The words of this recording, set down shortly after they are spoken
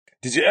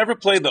Did you ever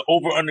play the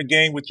over-under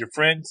game with your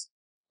friends?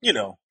 You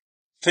know,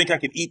 think I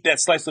could eat that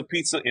slice of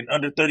pizza in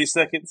under 30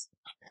 seconds?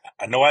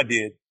 I know I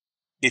did.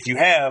 If you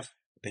have,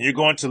 then you're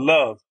going to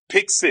love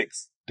Pick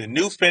Six, the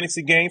new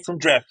fantasy game from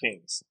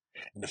DraftKings,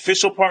 an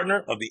official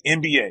partner of the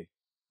NBA.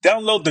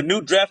 Download the new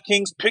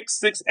DraftKings Pick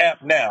Six app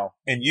now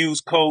and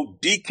use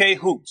code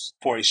DKHOOPS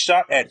for a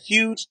shot at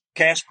huge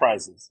cash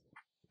prizes.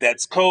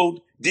 That's code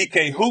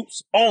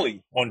DKHOOPS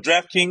only on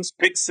DraftKings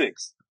Pick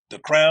Six. The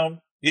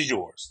crown is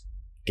yours.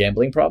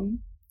 Gambling problem?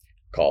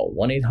 Call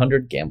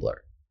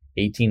 1-800-GAMBLER.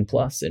 18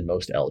 plus in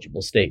most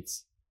eligible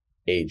states.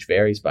 Age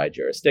varies by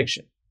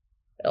jurisdiction.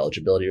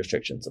 Eligibility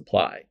restrictions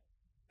apply.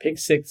 Pick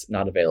Six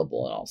not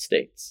available in all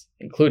states,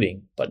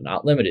 including, but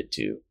not limited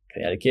to,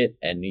 Connecticut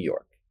and New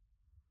York.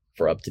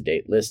 For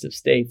up-to-date list of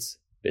states,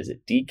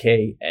 visit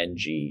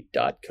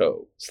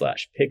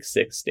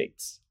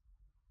dkng.co/pick6states.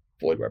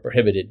 Void where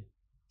prohibited.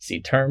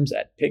 See terms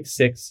at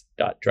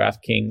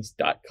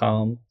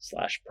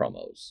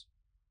pick6.draftkings.com/promos.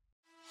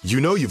 You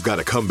know you've got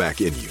a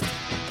comeback in you.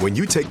 When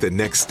you take the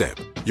next step,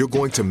 you're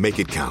going to make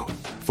it count.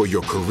 For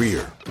your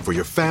career, for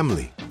your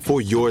family,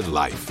 for your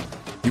life.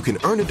 You can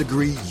earn a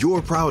degree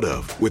you're proud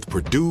of with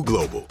Purdue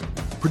Global.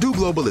 Purdue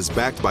Global is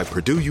backed by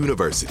Purdue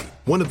University,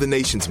 one of the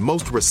nation's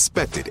most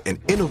respected and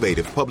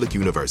innovative public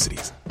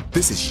universities.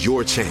 This is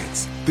your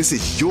chance. This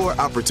is your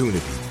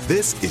opportunity.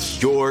 This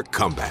is your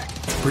comeback.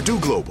 Purdue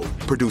Global,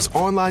 Purdue's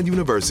online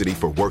university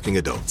for working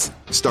adults.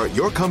 Start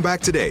your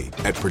comeback today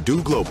at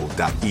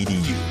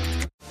purdueglobal.edu.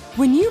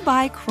 When you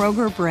buy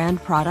Kroger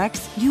brand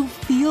products, you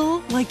feel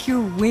like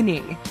you're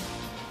winning.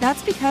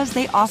 That's because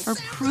they offer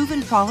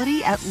proven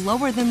quality at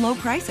lower than low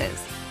prices.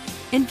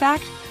 In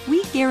fact,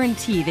 we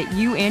guarantee that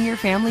you and your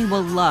family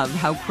will love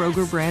how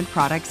Kroger brand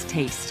products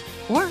taste,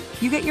 or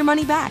you get your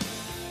money back.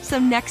 So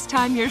next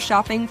time you're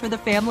shopping for the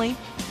family,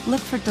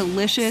 look for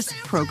delicious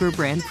Kroger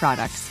brand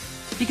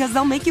products, because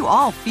they'll make you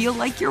all feel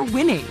like you're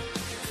winning.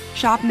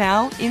 Shop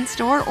now,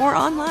 in-store, or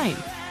online.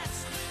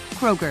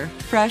 Kroger,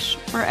 fresh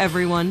for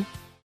everyone.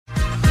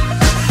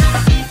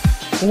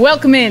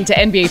 Welcome in to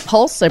NBA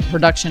Pulse, a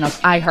production of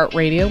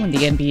iHeartRadio and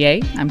the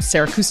NBA. I'm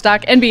Sarah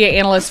Kustok, NBA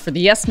analyst for the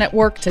Yes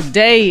Network.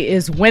 Today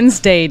is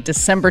Wednesday,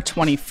 December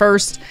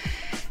 21st.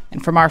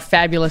 And from our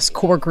fabulous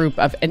core group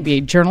of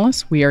NBA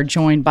journalists, we are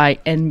joined by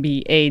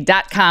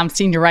NBA.com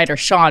senior writer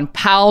Shaun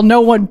Powell.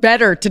 No one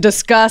better to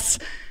discuss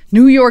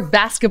New York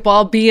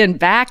basketball being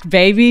back,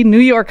 baby. New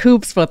York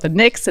hoops, both the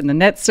Knicks and the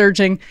Nets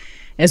surging,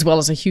 as well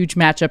as a huge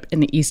matchup in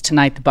the East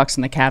tonight, the Bucks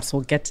and the Cavs.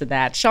 We'll get to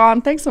that.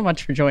 Shaun, thanks so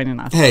much for joining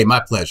us. Hey, my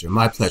pleasure,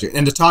 my pleasure.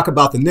 And to talk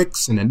about the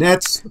Knicks and the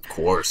Nets, of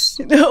course.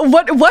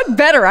 What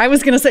better? I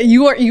was going to say,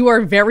 you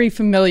are very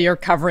familiar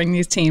covering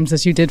these teams,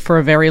 as you did for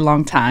a very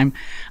long time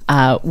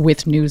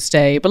with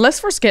Newsday. But let's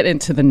first get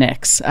into the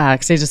Knicks,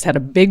 because they just had a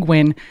big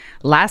win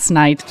last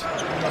night.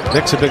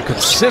 Knicks have been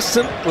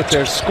consistent with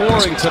their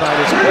scoring tonight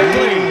as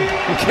quickly.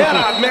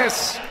 Cannot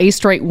miss. A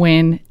straight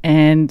win,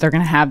 and they're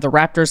going to have the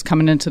Raptors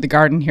coming into the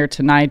Garden here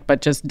tonight,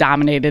 but just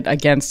dominated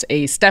against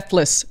a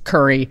Stephless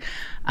Curry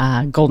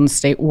Golden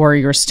State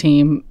Warriors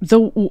team.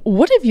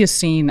 What have you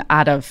seen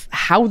out of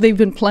how they've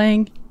been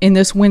playing in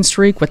this win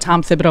streak? What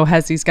Tom Thibodeau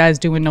has these guys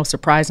doing, no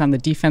surprise on the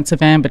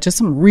defensive end, but just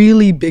some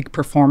really big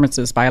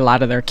performances by a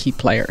lot of their key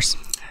players.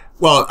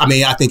 Well, I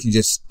mean, I think you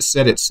just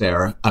said it,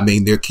 Sarah. I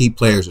mean, their key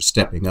players are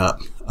stepping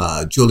up.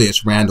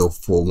 Julius Randle,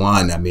 for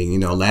one. I mean,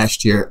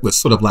 last year was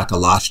sort of like a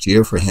lost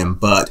year for him.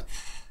 But,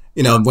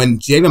 when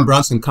Jalen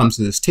Brunson comes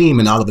to this team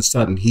and all of a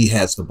sudden he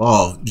has the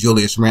ball,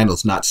 Julius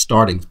Randle's not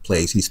starting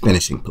plays, he's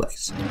finishing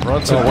plays.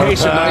 Brunson,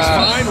 patient, nice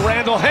find.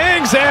 Randle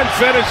hangs and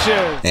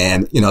finishes.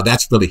 And,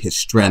 that's really his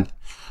strength.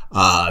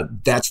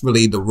 That's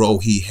really the role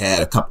he had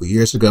a couple of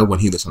years ago when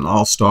he was an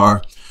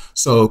all-star.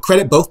 So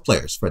credit both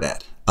players for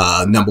that.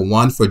 Number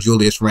one, for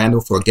Julius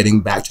Randle for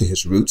getting back to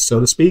his roots, so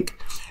to speak,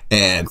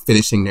 and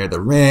finishing near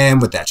the rim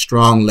with that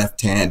strong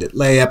left-handed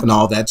layup and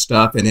all that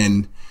stuff. And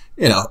then,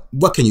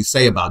 what can you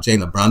say about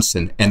Jalen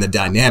Brunson and the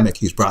dynamic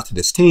he's brought to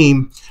this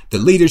team, the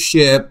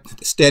leadership,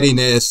 the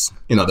steadiness,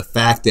 the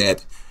fact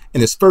that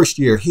in his first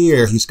year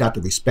here, he's got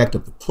the respect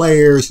of the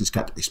players, he's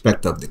got the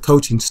respect of the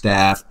coaching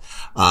staff,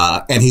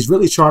 and he's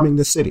really charming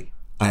the city.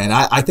 And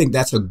I think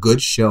that's a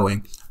good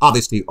showing.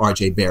 Obviously,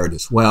 R.J. Barrett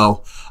as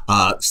well.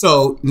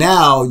 So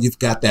now you've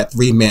got that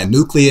three-man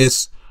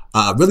nucleus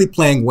really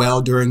playing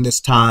well during this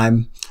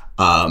time,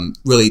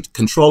 really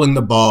controlling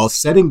the ball,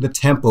 setting the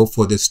tempo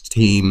for this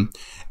team,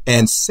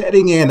 and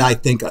setting in, I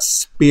think, a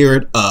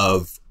spirit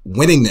of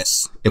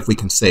winningness, if we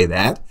can say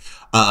that.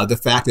 The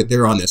fact that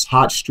they're on this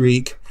hot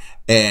streak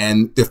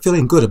and they're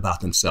feeling good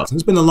about themselves. And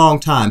it's been a long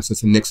time since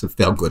the Knicks have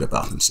felt good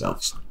about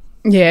themselves.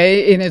 Yeah,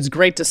 and it's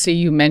great to see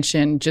you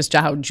mention just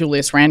how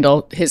Julius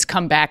Randle has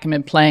come back and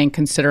been playing,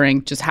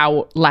 considering just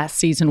how last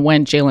season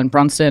when Jalen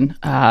Brunson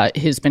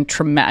has been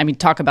tremendous. I mean,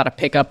 talk about a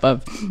pickup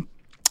of,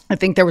 I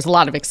think there was a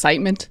lot of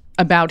excitement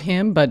about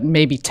him, but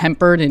maybe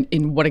tempered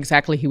in what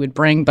exactly he would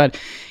bring. But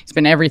he's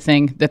been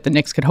everything that the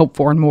Knicks could hope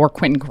for and more.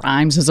 Quentin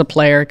Grimes is a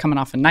player coming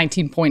off a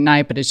 19-point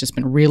night, but has just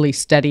been really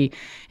steady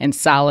and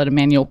solid.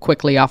 Emmanuel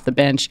quickly off the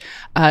bench.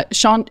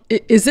 Shaun,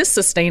 is this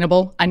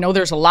sustainable? I know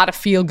there's a lot of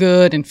feel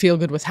good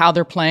with how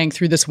they're playing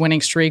through this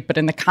winning streak, but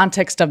in the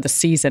context of the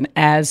season,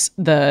 as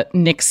the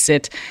Knicks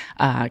sit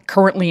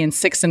currently in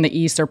 6th in the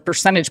East, they're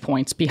percentage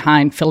points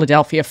behind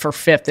Philadelphia for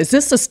 5th. Is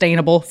this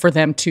sustainable for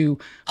them to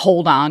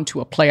hold on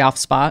to a playoff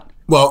spot?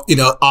 Well,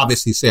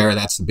 obviously, Sarah,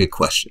 that's the big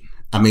question.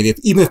 I mean,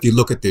 even if you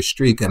look at their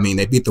streak, I mean,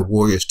 they beat the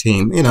Warriors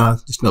team,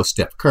 there's no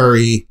Steph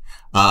Curry.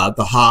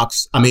 The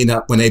Hawks,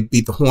 when they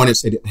beat the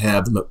Hornets, they didn't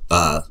have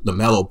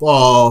LaMelo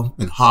Ball,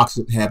 and Hawks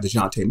didn't have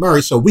DeJounte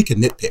Murray. So we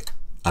can nitpick,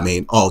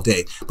 all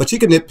day. But you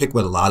can nitpick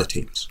with a lot of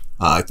teams.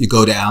 If you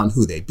go down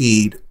who they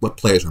beat, what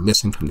players were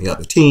missing from the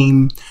other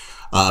team,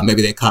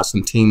 maybe they caught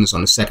some teams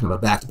on the second of a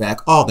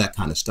back-to-back, all that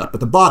kind of stuff. But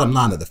the bottom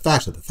line of the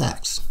facts are the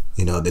facts.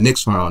 The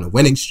Knicks are on a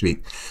winning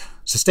streak.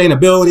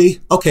 Sustainability,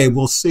 okay,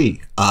 we'll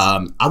see.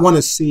 I want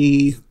to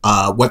see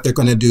what they're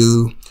going to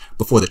do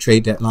before the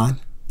trade deadline.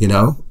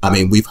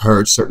 We've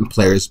heard certain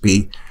players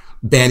be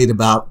bandied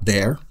about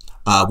there,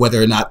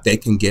 whether or not they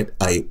can get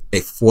a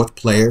fourth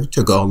player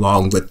to go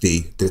along with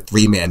the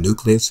three-man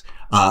nucleus.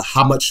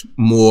 How much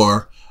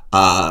more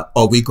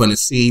are we going to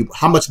see?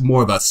 How much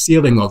more of a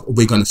ceiling are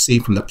we going to see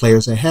from the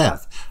players they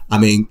have?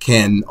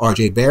 Can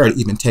RJ Barrett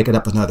even take it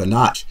up another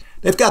notch?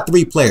 They've got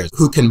 3 players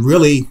who can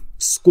really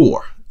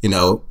score,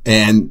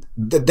 and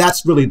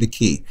that's really the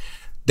key.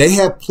 They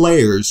have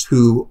players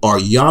who are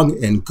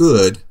young and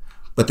good,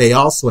 but they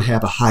also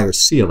have a higher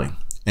ceiling.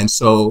 And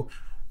so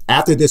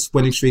after this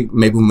winning streak,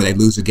 maybe when they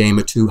lose a game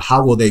or two,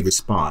 how will they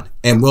respond?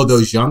 And will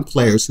those young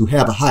players who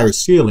have a higher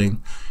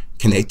ceiling,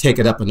 can they take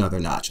it up another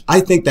notch? I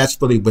think that's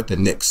really with the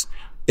Knicks.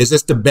 Is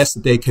this the best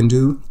that they can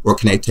do, or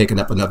can they take it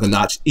up another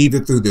notch, either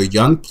through their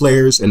young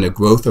players and the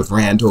growth of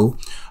Randall,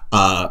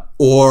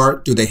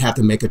 or do they have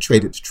to make a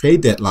trade at the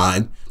trade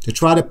deadline to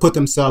try to put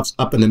themselves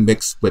up in the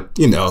mix with,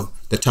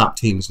 the top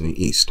teams in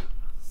the East?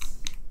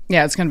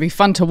 Yeah, it's going to be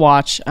fun to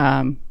watch.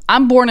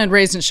 I'm born and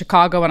raised in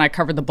Chicago, and I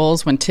covered the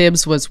Bulls when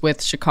Tibbs was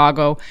with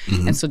Chicago.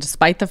 Mm-hmm. And so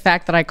despite the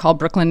fact that I call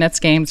Brooklyn Nets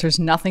games, there's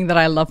nothing that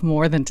I love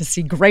more than to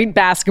see great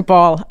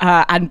basketball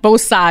on both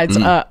sides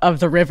of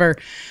the river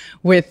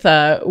with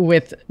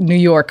New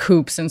York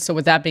hoops. And so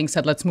with that being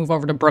said, let's move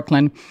over to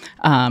Brooklyn.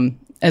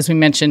 As we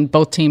mentioned,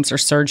 both teams are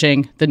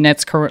surging. The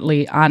Nets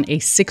currently on a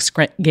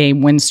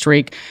 6-game win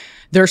streak.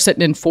 They're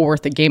sitting in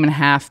 4th, a game and a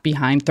half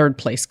behind 3rd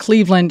place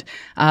Cleveland.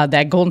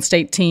 That Golden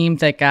State team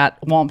that got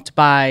whomped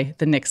by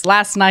the Knicks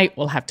last night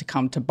will have to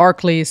come to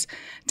Barclays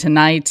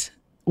tonight.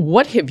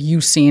 What have you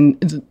seen?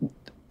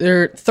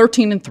 They're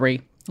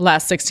 13-3,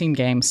 last 16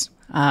 games.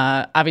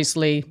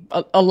 Obviously,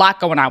 a lot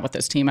going on with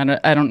this team.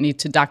 I don't need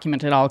to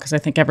document it all because I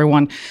think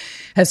everyone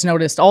has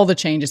noticed all the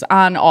changes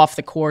on, off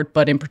the court,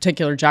 but in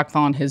particular, Jacque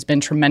Vaughn has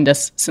been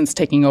tremendous since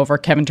taking over.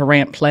 Kevin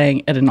Durant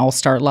playing at an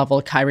all-star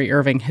level. Kyrie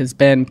Irving has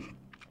been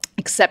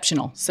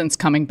exceptional since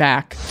coming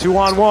back.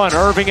 2-on-1,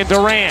 Irving and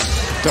Durant.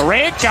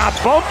 Durant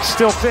got bumped,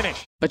 still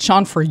finished. But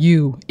Shaun, for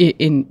you,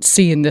 in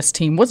seeing this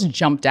team, what's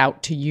jumped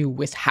out to you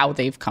with how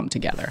they've come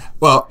together?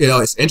 Well,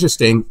 it's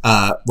interesting.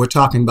 We're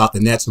talking about the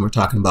Nets and we're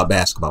talking about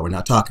basketball. We're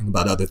not talking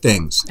about other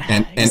things.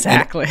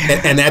 Exactly.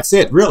 And that's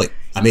it, really.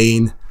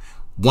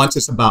 Once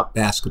it's about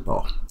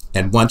basketball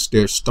and once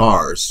their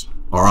stars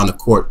are on the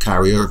court,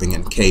 Kyrie Irving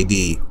and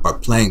KD are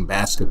playing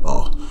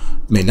basketball,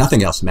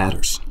 nothing else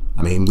matters.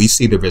 We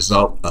see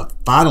the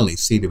finally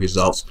see the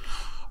results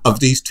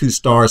of these two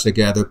stars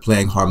together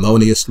playing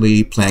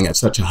harmoniously, playing at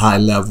such a high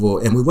level.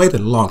 And we waited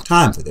a long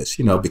time for this,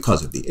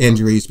 because of the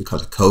injuries,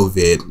 because of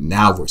COVID.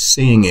 Now we're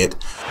seeing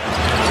it.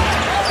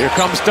 Here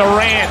comes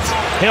Durant.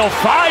 He'll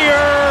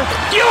fire.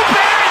 You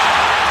bet!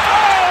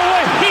 Oh,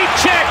 a heat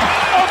check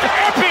of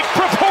epic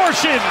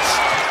proportions.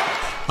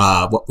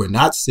 What we're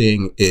not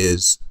seeing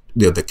is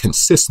the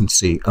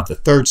consistency of the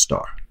third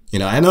star.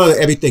 I know that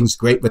everything's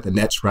great with the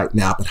Nets right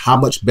now, but how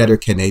much better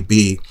can they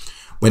be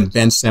when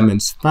Ben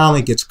Simmons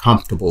finally gets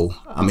comfortable?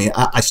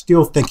 I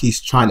still think he's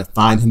trying to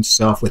find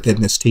himself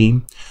within this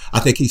team. I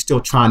think he's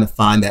still trying to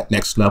find that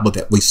next level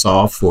that we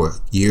saw for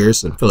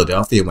years in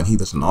Philadelphia when he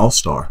was an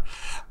all-star.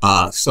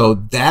 So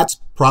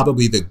that's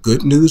probably the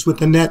good news with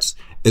the Nets,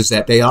 is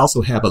that they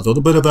also have a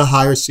little bit of a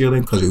higher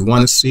ceiling because we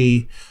want to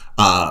see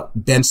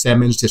Ben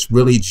Simmons just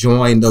really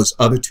join those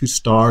other two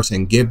stars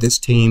and give this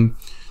team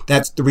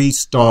that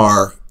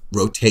 3-star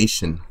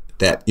rotation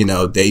that,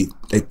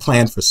 they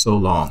planned for so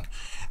long.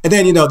 And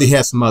then, they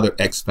have some other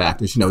X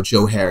factors.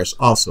 Joe Harris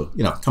also,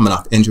 coming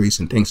off injuries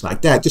and things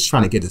like that, just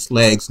trying to get his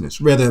legs and his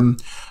rhythm.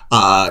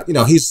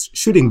 He's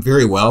shooting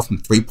very well from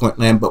 3-point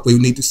land, but we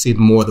need to see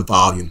more of the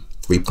volume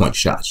 3-point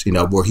shots,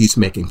 where he's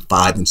making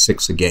 5 and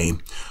 6 a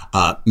game.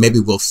 Maybe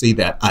we'll see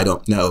that. I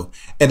don't know.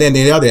 And then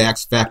the other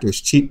X factor is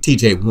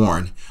TJ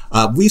Warren.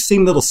 We've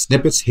seen little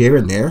snippets here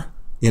and there,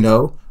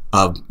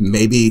 of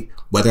maybe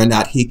whether or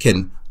not he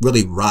can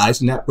really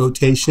rise in that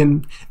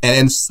rotation.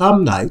 And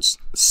some nights,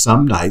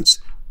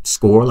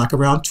 score like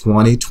around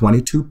 20,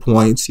 22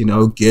 points,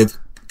 give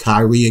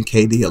Kyrie and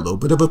KD a little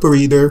bit of a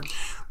breather.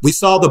 We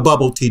saw the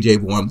bubble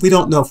TJ Warren. We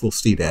don't know if we'll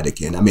see that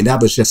again. I mean,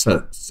 that was just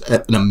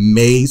an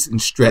amazing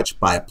stretch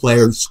by a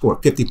player who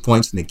scored 50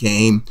 points in the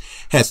game,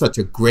 had such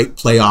a great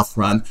playoff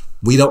run.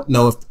 We don't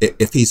know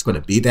if he's going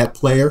to be that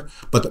player,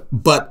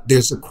 but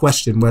there's a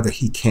question whether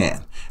he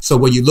can. So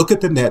when you look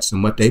at the Nets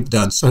and what they've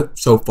done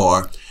so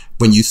far,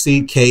 when you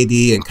see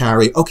KD and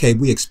Kyrie, okay,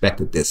 we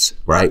expected this,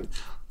 right?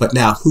 But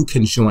now who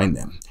can join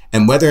them?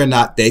 And whether or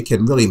not they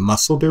can really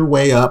muscle their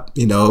way up,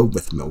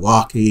 with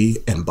Milwaukee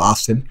and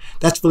Boston,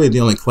 that's really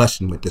the only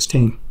question with this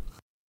team.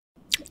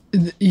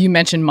 You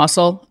mentioned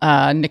muscle.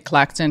 Nick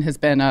Claxton has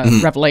been a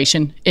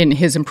revelation in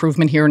his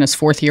improvement here in his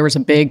fourth year as a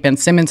big. Ben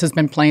Simmons has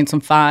been playing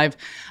some five.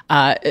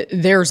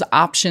 There's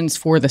options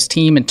for this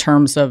team in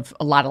terms of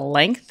a lot of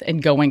length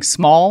and going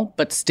small,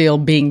 but still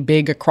being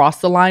big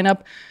across the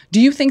lineup. Do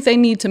you think they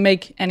need to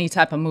make any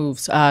type of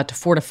moves to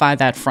fortify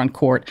that front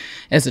court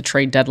as the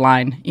trade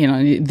deadline,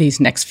 these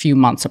next few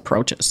months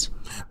approaches?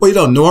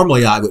 Well,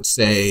 normally I would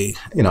say,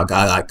 a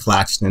guy like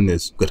Claxton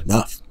is good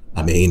enough.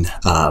 I mean,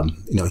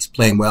 he's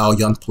playing well,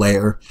 young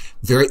player,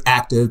 very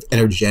active,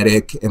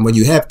 energetic. And when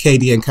you have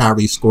KD and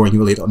Kyrie scoring, you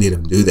really don't need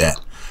them to do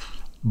that.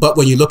 But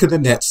when you look at the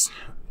Nets,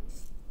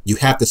 you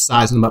have to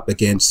size them up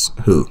against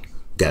who?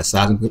 You got to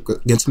size them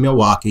against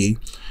Milwaukee.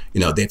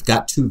 They've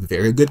got two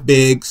very good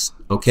bigs.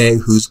 Okay,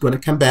 who's going to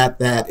combat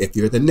that? If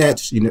you're the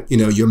Nets,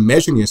 you're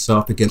measuring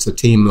yourself against a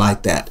team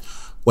like that.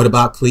 What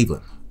about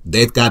Cleveland?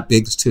 They've got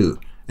bigs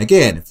too.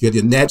 Again, if you're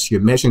the Nets,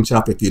 you're measuring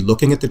yourself. If you're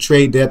looking at the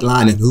trade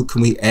deadline and who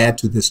can we add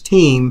to this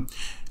team,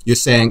 you're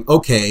saying,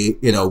 okay,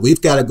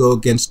 we've got to go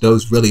against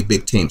those really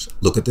big teams.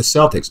 Look at the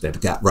Celtics. They've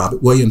got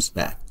Robert Williams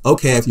back.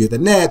 Okay, if you're the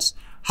Nets,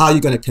 how are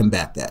you going to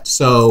combat that?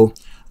 So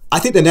I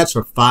think the Nets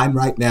are fine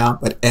right now,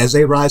 but as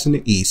they rise in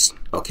the East,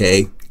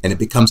 okay, and it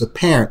becomes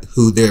apparent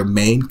who their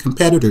main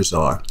competitors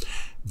are,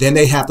 then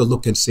they have to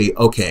look and see,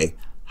 okay,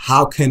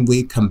 how can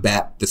we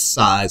combat the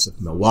size of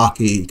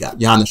Milwaukee? You got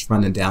Giannis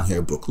running down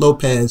here, Brook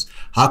Lopez.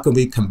 How can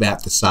we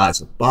combat the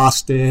size of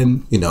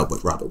Boston,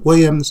 with Robert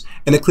Williams,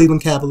 and the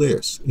Cleveland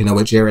Cavaliers,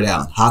 with Jared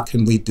Allen? How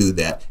can we do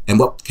that? And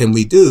what can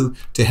we do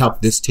to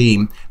help this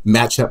team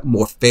match up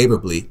more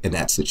favorably in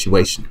that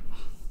situation?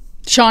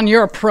 Shaun,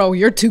 you're a pro.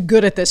 You're too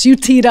good at this. You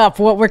teed up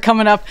what we're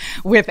coming up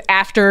with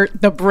after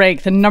the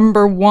break. The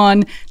number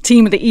one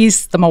team of the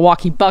East, the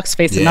Milwaukee Bucks,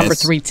 face the number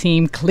 3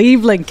 team,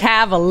 Cleveland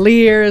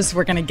Cavaliers.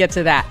 We're going to get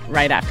to that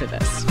right after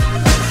this.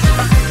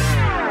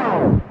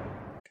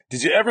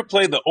 Did you ever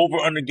play the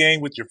over-under game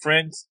with your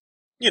friends?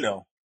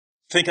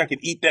 Think I could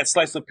eat that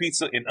slice of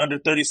pizza in under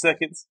 30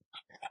 seconds?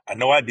 I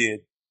know I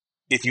did.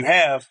 If you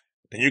have,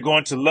 then you're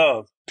going to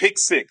love Pick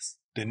 6,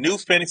 the new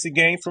fantasy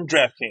game from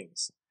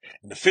DraftKings,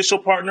 an official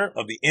partner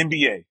of the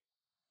NBA.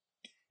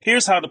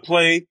 Here's how to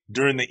play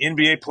during the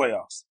NBA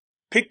playoffs.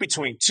 Pick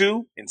between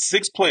 2 and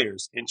 6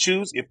 players and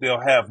choose if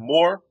they'll have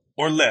more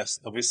or less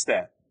of his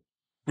stat.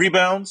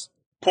 Rebounds,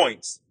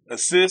 points,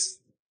 assists,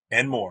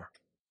 and more.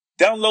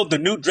 Download the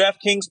new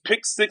DraftKings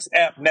Pick 6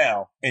 app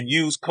now and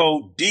use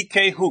code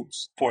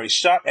DKHOOPS for a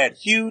shot at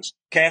huge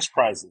cash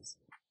prizes.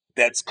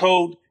 That's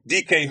code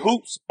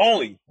DKHOOPS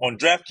only on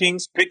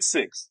DraftKings Pick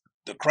 6.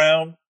 The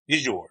crown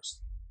is yours.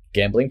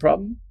 Gambling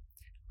problem?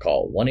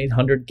 Call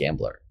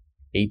 1-800-GAMBLER.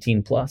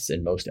 18 plus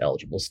in most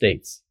eligible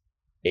states.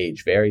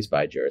 Age varies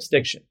by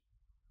jurisdiction.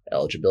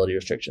 Eligibility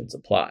restrictions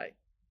apply.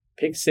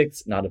 Pick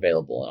 6 not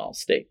available in all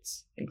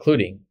states,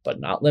 including, but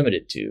not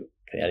limited to,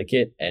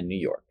 Connecticut and New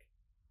York.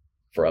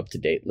 For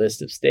up-to-date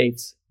list of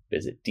states,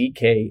 visit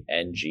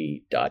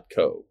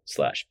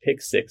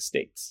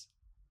dkng.co/pick6states.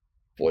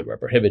 Void where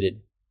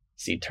prohibited.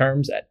 See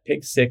terms at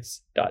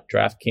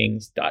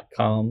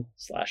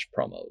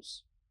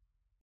pick6.draftkings.com/promos.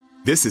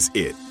 This is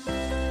it.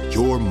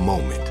 Your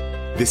moment.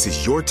 This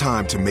is your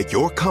time to make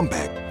your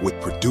comeback with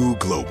Purdue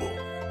Global.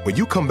 When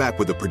you come back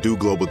with a Purdue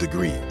Global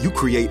degree, you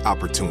create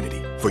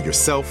opportunity for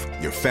yourself,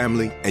 your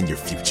family, and your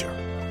future.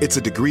 It's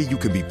a degree you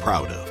can be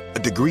proud of, a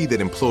degree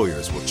that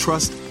employers will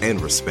trust and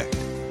respect.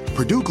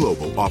 Purdue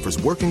Global offers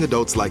working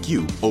adults like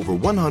you over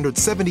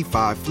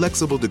 175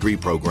 flexible degree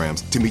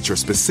programs to meet your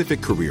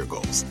specific career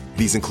goals.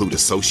 These include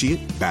associate,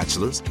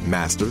 bachelor's,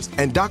 master's,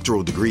 and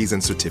doctoral degrees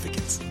and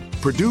certificates.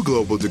 Purdue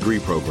Global degree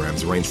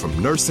programs range from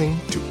nursing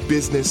to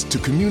business to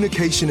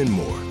communication and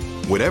more.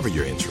 Whatever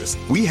your interest,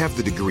 we have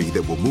the degree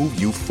that will move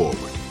you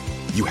forward.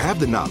 You have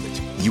the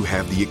knowledge, you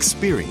have the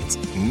experience.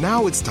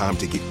 Now it's time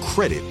to get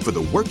credit for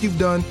the work you've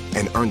done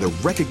and earn the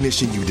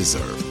recognition you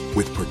deserve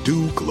with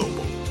Purdue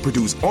Global,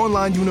 Purdue's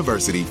online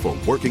university for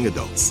working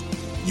adults.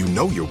 You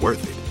know you're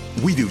worth it.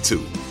 We do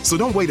too. So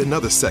don't wait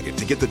another second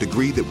to get the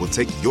degree that will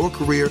take your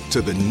career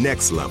to the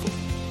next level.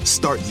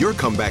 Start your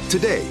comeback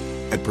today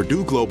at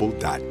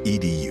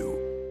purdueglobal.edu.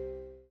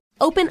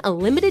 Open a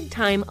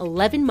limited-time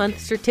 11-month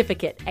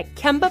certificate at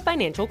Kemba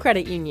Financial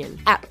Credit Union.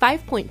 At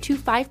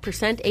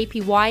 5.25%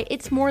 APY,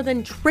 it's more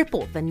than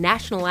triple the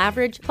national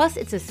average, plus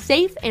it's a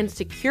safe and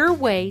secure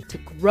way to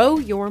grow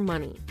your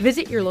money.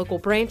 Visit your local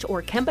branch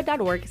or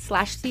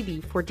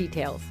kemba.org/cb for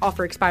details.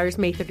 Offer expires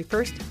May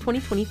 31st,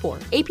 2024.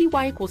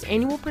 APY equals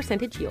annual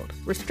percentage yield.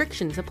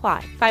 Restrictions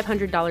apply.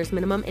 $500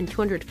 minimum and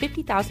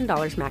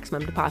 $250,000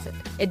 maximum deposit.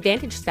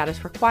 Advantage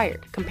status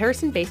required.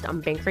 Comparison based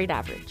on bank rate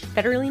average.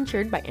 Federally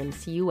insured by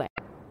NCUA.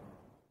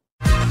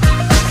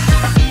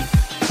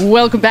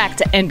 Welcome back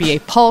to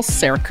NBA Pulse.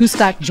 Sarah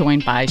Kustok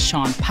joined by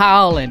Shaun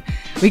Powell, and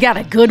we got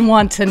a good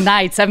one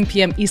tonight, 7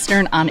 p.m.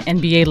 Eastern on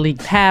NBA League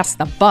Pass.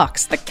 The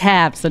Bucks, the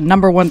Cavs, the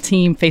number 1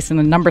 team facing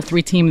the number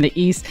 3 team in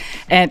the East,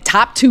 and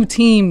top 2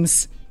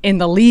 teams in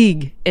the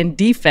league in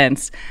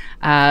defense,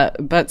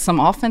 but some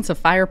offensive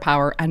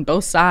firepower on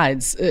both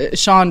sides.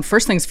 Shaun,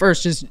 first things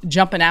first, just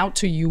jumping out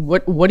to you,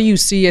 what do you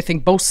see? I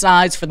think both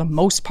sides, for the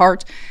most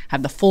part,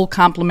 have the full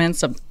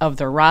complements of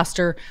their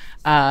roster.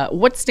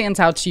 What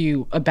stands out to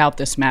you about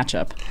this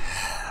matchup?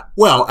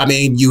 Well, I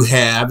mean, you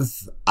have,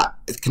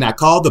 can I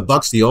call the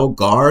Bucks the old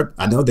guard?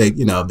 I know they've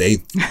not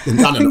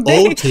an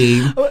old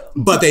team,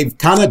 but they've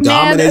kind of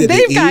dominated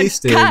the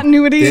East. They've got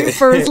continuity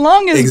for as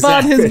long as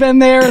exactly. Bud has been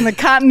there, and the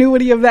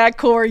continuity of that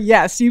core,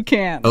 yes, you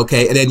can.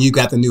 Okay, and then you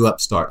got the new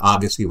upstart,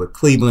 obviously, with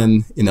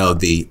Cleveland,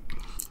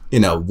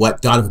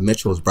 what Donovan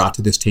Mitchell has brought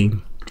to this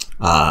team.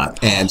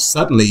 And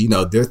suddenly,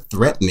 they're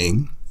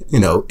threatening,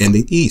 in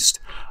the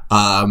East.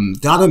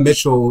 Donovan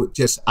Mitchell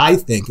I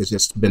think, has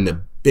just been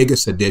the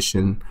biggest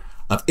addition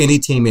of any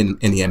team in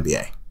the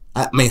NBA.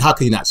 I mean, how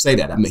can you not say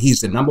that? I mean,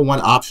 he's the number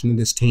 1 option in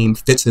this team,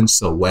 fits in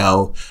so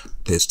well.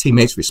 His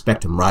teammates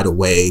respect him right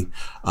away.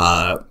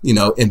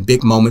 In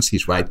big moments,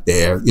 he's right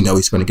there.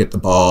 He's going to get the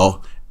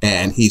ball,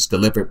 and he's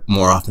delivered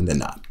more often than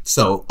not.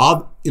 So,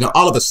 all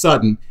of a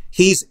sudden,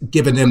 he's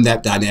given them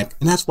that dynamic,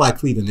 and that's why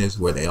Cleveland is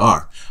where they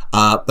are.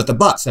 But the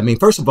Bucks, I mean,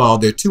 first of all,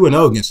 they're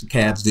 2-0 against the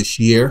Cavs this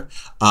year.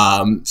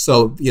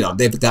 So,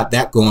 they've got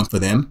that going for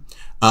them.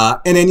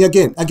 And then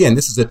again,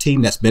 this is a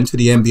team that's been to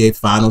the NBA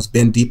Finals,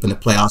 been deep in the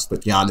playoffs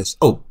with Giannis.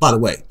 Oh, by the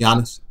way,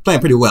 Giannis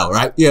playing pretty well,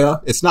 right? Yeah,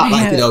 it's not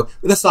like,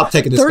 let's stop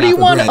taking this guy for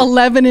granted. 31,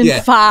 11, and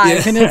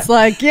 5, and it's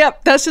like,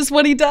 yep, that's just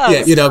what he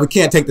does. Yeah, we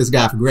can't take this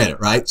guy for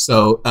granted, right?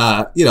 So,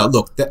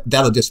 look,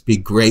 that'll just be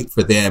great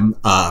for them.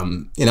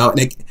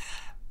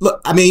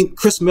 Look, I mean,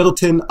 Chris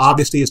Middleton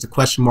obviously is the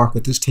question mark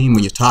with this team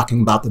when you're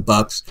talking about the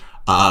Bucks.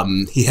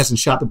 He hasn't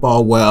shot the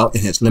ball well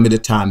in his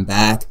limited time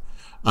back.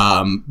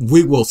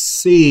 We will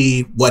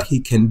see what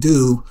he can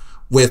do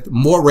with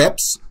more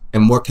reps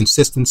and more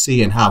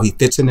consistency and how he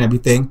fits in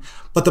everything.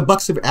 But the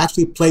Bucks have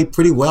actually played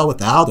pretty well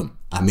without him.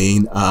 I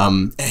mean,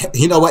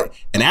 you know what?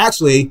 And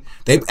actually,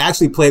 they've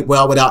actually played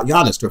well without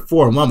Giannis. They're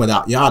 4-1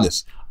 without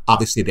Giannis.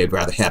 Obviously, they'd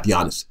rather have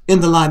Giannis in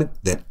the lineup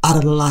than out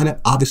of the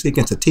lineup, obviously,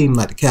 against a team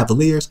like the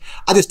Cavaliers.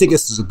 I just think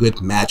this is a good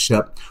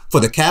matchup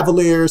for the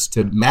Cavaliers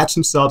to match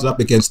themselves up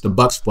against the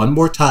Bucks one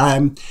more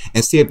time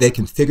and see if they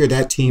can figure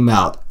that team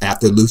out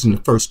after losing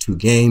the first 2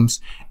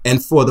 games.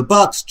 And for the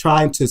Bucks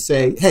trying to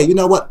say, hey, you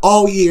know what?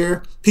 All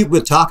year, people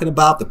have been talking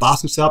about the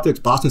Boston Celtics.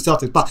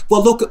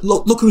 Well,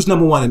 look who's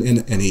number 1 in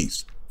the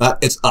East.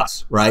 It's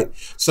us, right?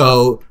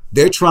 So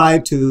they're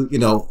trying to,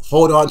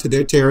 hold on to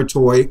their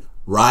territory,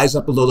 rise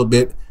up a little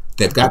bit.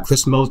 They've got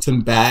Chris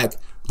Middleton back.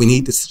 We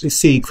need to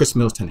see Chris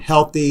Middleton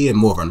healthy and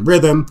more in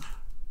rhythm.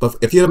 But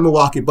if you're the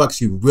Milwaukee Bucks,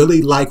 you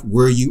really like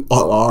where you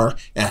are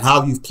and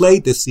how you've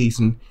played this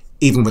season,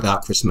 even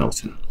without Chris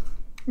Middleton.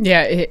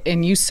 Yeah,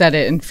 and you said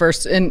it in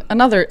first. And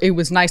another, it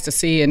was nice to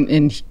see,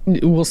 and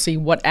we'll see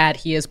what ad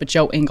he is, but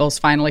Joe Ingles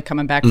finally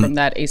coming back from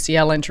that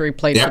ACL injury,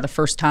 played for the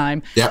first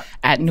time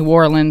at New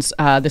Orleans.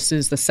 This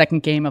is the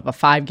second game of a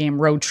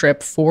 5-game road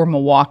trip for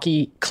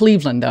Milwaukee.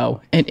 Cleveland, though,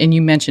 and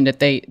you mentioned it,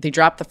 they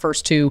dropped the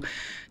first 2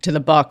 to the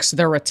Bucks.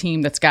 They're a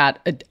team that's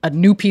got a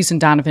new piece in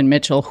Donovan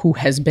Mitchell, who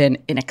has been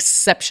an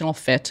exceptional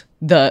fit.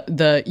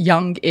 The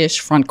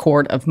young-ish front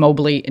court of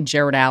Mobley and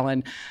Jared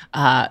Allen,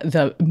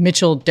 the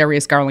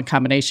Mitchell-Darius Garland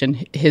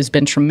combination has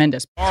been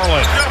tremendous.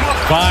 Garland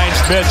finds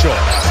Mitchell.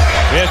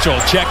 Mitchell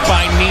checked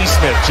by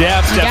Nesmith.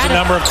 Jab steps a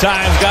number of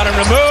times, got him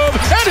to move,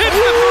 and hits the 3!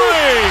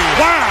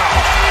 Wow!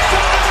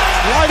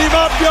 Light him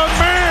up, young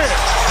man!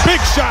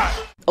 Big shot!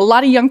 A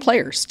lot of young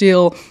players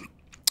still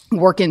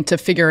working to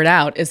figure it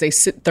out as they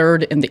sit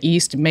third in the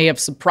East. May have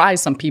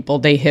surprised some people.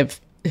 They have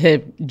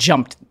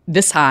jumped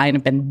this high and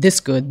have been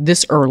this good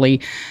this early.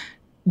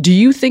 Do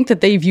you think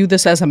that they view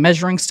this as a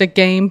measuring stick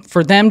game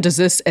for them? Does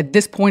this, at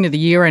this point of the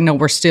year, I know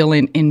we're still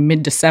in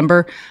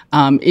mid-December,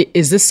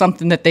 is this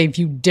something that they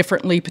view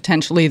differently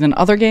potentially than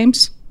other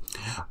games?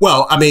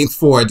 Well, I mean,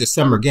 for a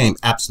December game,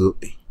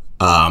 absolutely.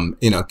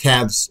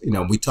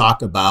 Cavs, we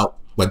talked about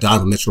what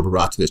Donovan Mitchell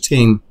brought to the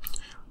team.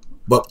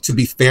 But to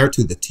be fair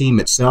to the team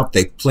itself,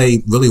 they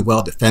played really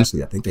well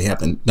defensively. I think they have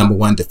the number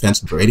 1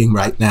 defensive rating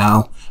right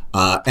now.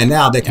 And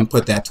now they can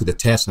put that to the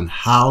test. And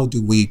how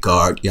do we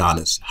guard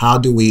Giannis? How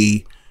do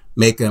we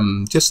make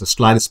him just the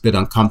slightest bit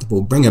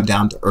uncomfortable, bring him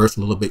down to earth a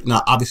little bit?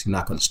 Now, obviously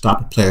not going to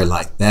stop a player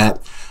like that.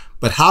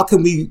 but how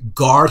can we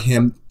guard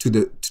him to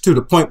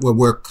the point where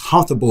we're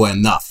comfortable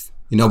enough,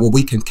 where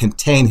we can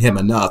contain him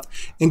enough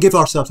and give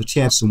ourselves a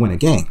chance to win a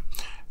game.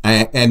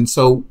 And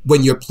so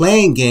when you're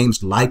playing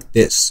games like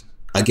this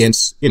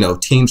against,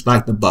 teams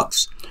like the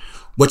Bucks,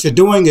 what you're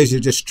doing is you're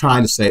just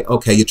trying to say,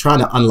 okay, you're trying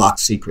to unlock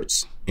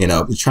secrets.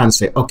 You're trying to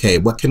say, okay,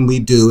 what can we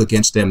do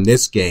against them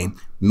this game?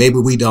 Maybe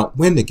we don't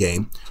win the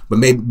game, but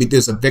maybe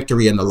there's a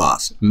victory in the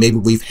loss. Maybe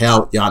we've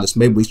held Giannis.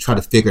 Maybe we've tried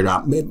to figure it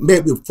out.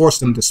 Maybe we've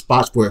forced him to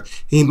spots where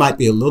he might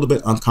be a little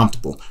bit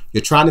uncomfortable.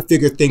 You're trying to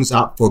figure things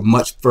out for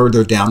much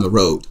further down the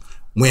road,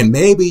 when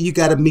maybe you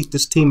got to meet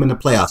this team in the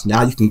playoffs.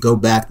 Now you can go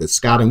back to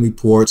scouting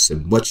reports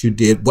and what you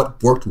did,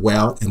 what worked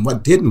well and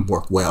what didn't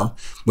work well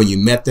when you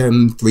met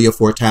them 3 or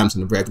 4 times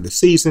in the regular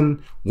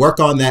season. Work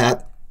on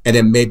that, and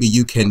then maybe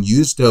you can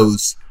use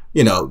those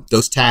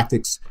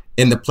tactics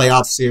in the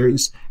playoff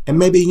series and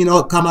maybe,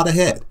 come out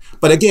ahead.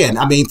 But again,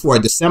 for a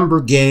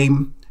December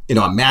game, a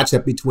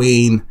matchup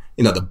between,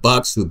 the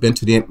Bucks, who've been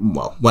to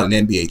won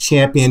an NBA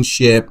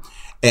championship.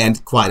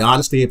 And quite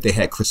honestly, if they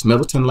had Chris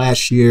Middleton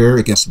last year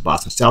against the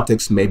Boston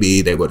Celtics,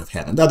 maybe they would have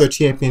had another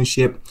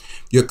championship.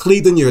 You're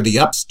Cleveland, you're the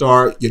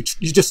upstart. You're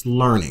just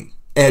learning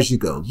as you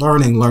go,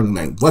 learning.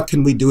 What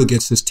can we do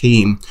against this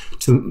team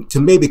to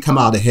maybe come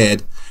out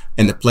ahead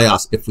in the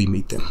playoffs if we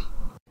meet them?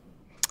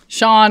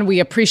 Shaun, we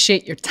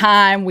appreciate your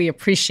time. We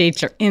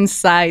appreciate your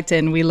insight,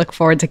 and we look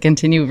forward to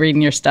continue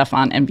reading your stuff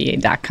on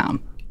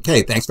NBA.com.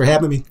 Hey, thanks for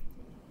having me.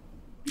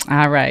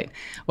 All right.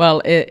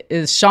 Well,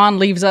 as Shaun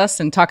leaves us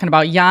and talking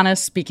about Giannis,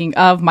 speaking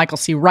of, Michael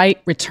C.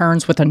 Wright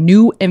returns with a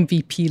new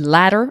MVP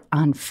ladder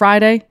on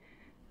Friday.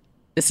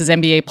 This is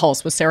NBA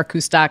Pulse with Sarah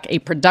Kustok, a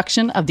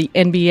production of the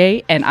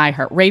NBA and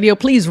iHeartRadio.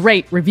 Please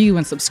rate, review,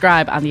 and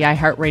subscribe on the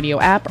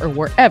iHeartRadio app or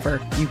wherever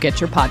you get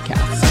your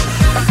podcasts.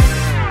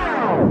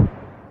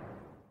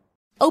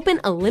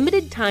 Open a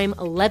limited-time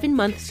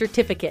 11-month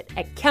certificate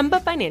at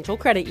Kemba Financial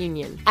Credit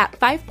Union. At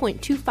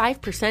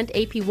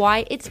 5.25%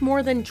 APY, it's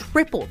more than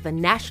triple the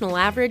national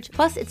average,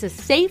 plus it's a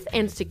safe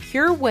and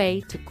secure way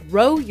to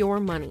grow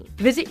your money.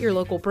 Visit your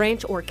local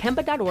branch or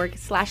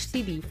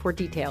kemba.org/cb for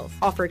details.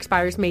 Offer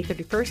expires May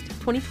 31st,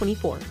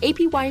 2024.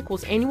 APY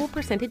equals annual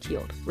percentage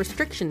yield.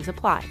 Restrictions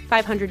apply.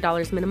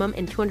 $500 minimum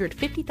and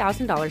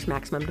 $250,000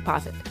 maximum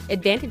deposit.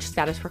 Advantage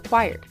status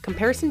required.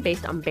 Comparison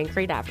based on bank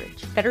rate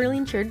average. Federally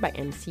insured by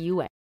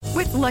NCUA.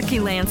 With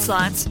Lucky Land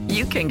Slots,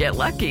 you can get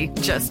lucky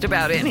just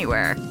about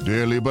anywhere.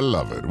 Dearly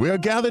beloved, we are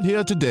gathered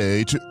here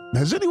today to...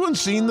 Has anyone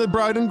seen the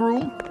bride and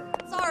groom?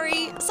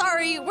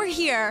 Sorry, we're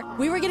here.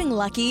 We were getting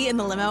lucky in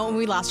the limo and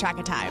we lost track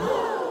of time.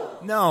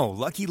 No,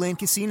 Lucky Land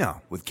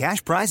Casino, with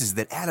cash prizes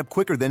that add up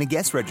quicker than a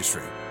guest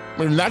registry.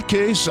 In that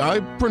case,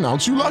 I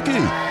pronounce you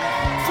lucky.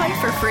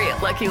 Play for free at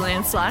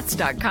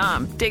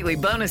LuckyLandSlots.com. Daily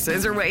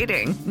bonuses are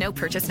waiting. No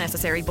purchase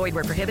necessary. Void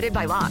where prohibited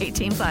by law.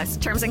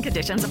 18+. Terms and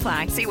conditions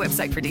apply. See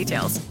website for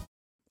details.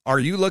 Are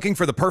you looking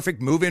for the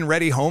perfect move-in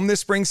ready home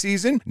this spring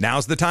season?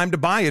 Now's the time to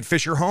buy at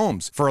Fisher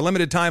Homes. For a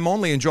limited time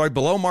only, enjoy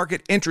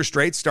below-market interest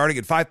rates starting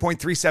at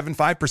 5.375%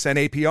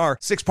 APR,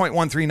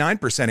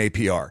 6.139%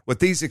 APR. With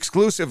these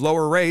exclusive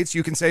lower rates,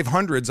 you can save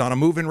hundreds on a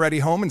move-in ready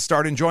home and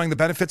start enjoying the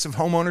benefits of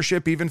home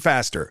ownership even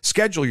faster.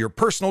 Schedule your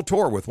personal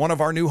tour with one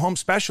of our new home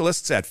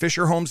specialists at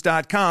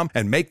FisherHomes.com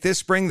and make this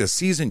spring the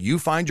season you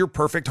find your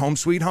perfect home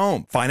sweet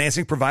home.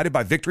 Financing provided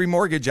by Victory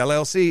Mortgage,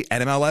 LLC,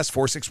 NMLS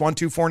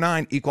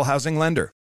 461249, Equal Housing Lender.